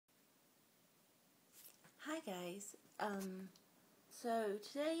guys. So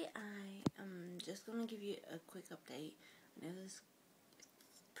today I am just going to give you a quick update. I know this is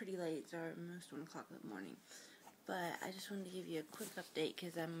pretty late, it's almost 1 o'clock in the morning. But I just wanted to give you a quick update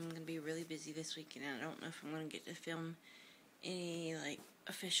because I'm going to be really busy this week and I don't know if I'm going to get to film any,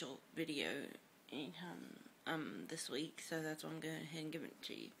 official video anytime, this week. So that's why I'm going ahead and give it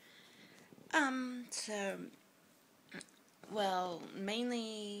to you.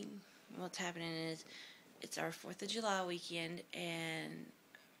 Mainly what's happening is it's our 4th of July weekend, and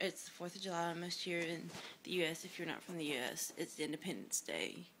it's the 4th of July almost here in the U.S. If you're not from the U.S., it's Independence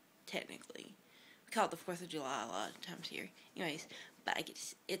Day, technically. We call it the 4th of July a lot of times here. Anyways, but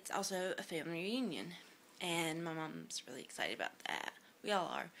it's also a family reunion, and my mom's really excited about that. We all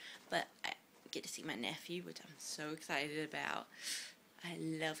are, but I get to see my nephew, which I'm so excited about. I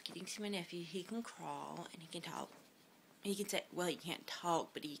love getting to see my nephew. He can crawl, and he can talk. He can say, well, he can't talk,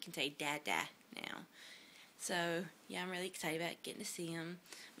 but he can say Dada now. So, yeah, I'm really excited about getting to see him.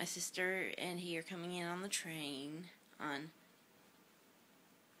 My sister and he are coming in on the train on,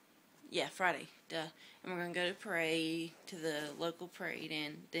 Friday, duh. And we're going to go to parade, to the local parade,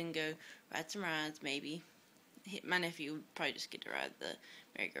 and then go ride some rides, maybe. My nephew would probably just get to ride the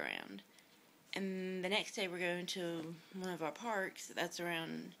merry-go-round. And the next day we're going to one of our parks that's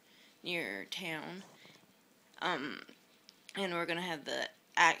around near town. And we're going to have the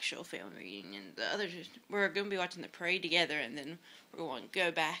actual family reunion. We're going to be watching the parade together, and then we're going to go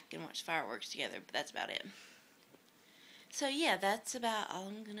back and watch fireworks together, but that's about it. So yeah, that's about all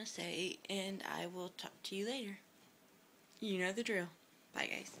I'm going to say, and I will talk to you later. You know the drill. Bye,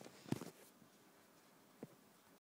 guys.